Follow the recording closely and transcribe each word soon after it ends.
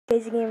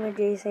It's Gamer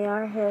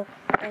JCR here,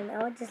 and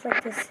I would just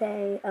like to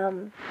say,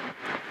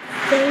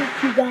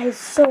 thank you guys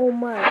so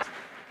much.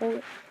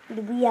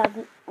 We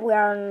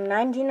are on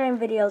 99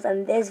 videos,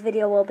 and this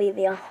video will be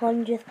the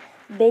 100th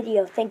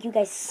video. Thank you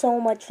guys so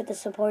much for the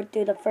support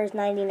through the first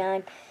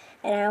 99,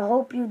 and I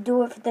hope you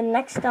do it for the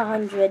next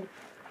 100.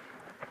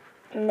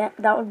 And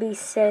that would be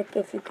sick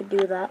if you could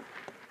do that.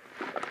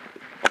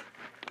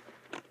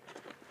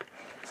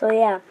 So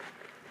yeah,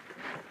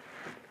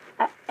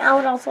 I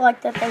would also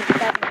like to thank you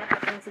guys for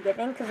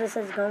Thanksgiving, because this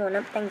is going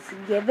up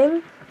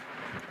Thanksgiving.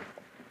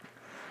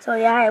 So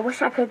yeah, I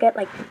wish I could get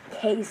like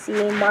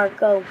Casey,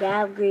 Marco,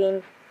 Gav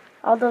Green,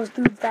 all those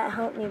dudes that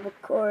helped me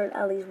record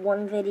at least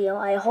one video.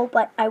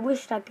 I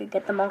wished I could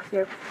get them all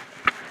here,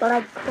 but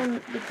I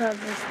couldn't because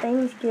it's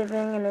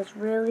Thanksgiving and it's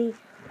really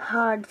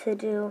hard to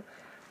do.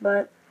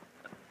 But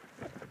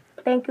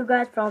thank you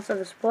guys for also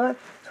the support.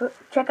 So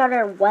check out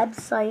our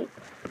website,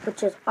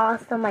 which is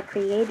awesome. I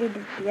created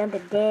it the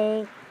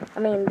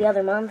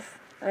other month.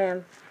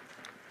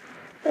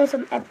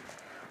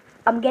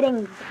 I'm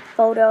getting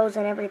photos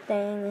and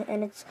everything,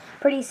 and it's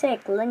pretty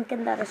sick. Link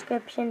in the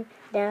description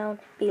down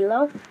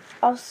below.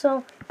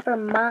 Also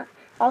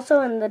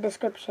in the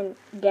description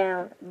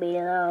down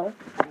below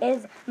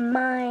is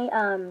my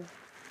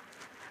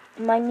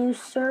my new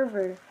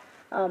server.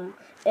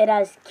 It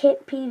has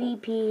Kit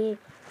PvP.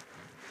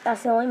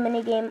 That's the only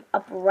minigame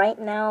up right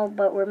now,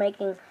 but we're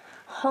making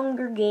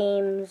Hunger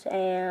Games,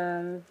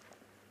 and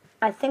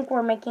I think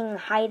we're making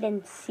hide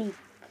and seek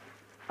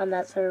on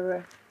that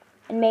server.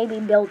 And maybe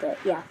build it.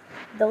 Yeah,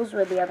 those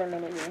were the other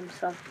minigames.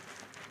 So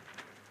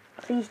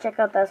please check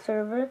out that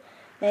server.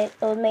 It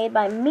was made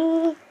by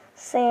me,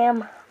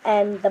 Sam,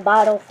 and the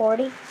Bodo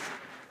 40.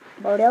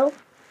 Bodo.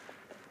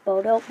 So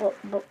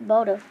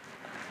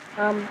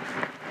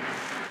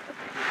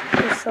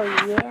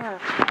yeah,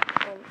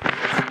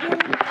 it's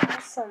really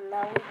awesome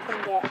that we can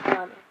get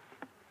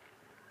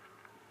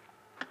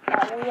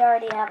we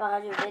already have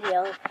 100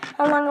 videos.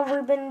 How long have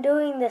we been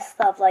doing this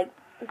stuff? Like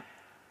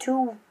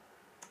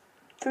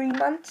 3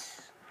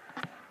 months,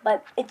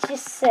 but it's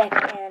just sick,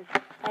 and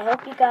I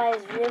hope you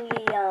guys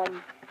really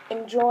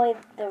enjoy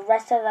the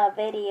rest of the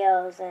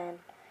videos, and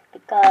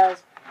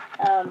because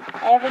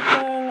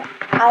everything,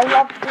 I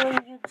love doing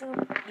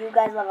YouTube, you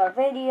guys love our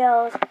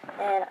videos,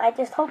 and I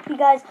just hope you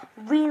guys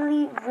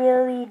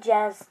really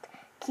just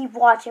keep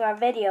watching our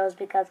videos,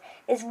 because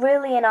it's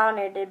really an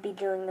honor to be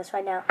doing this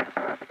right now.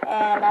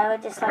 And I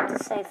would just like to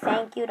say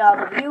thank you to all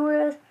the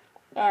viewers,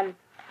 and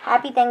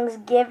happy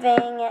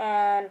Thanksgiving,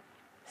 and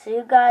see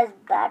you guys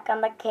back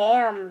on the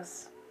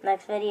cams.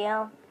 Next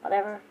video,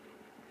 whatever.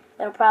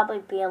 It'll probably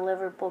be a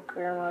Liverpool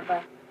career mode,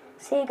 but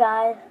see you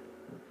guys.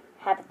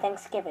 Happy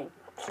Thanksgiving.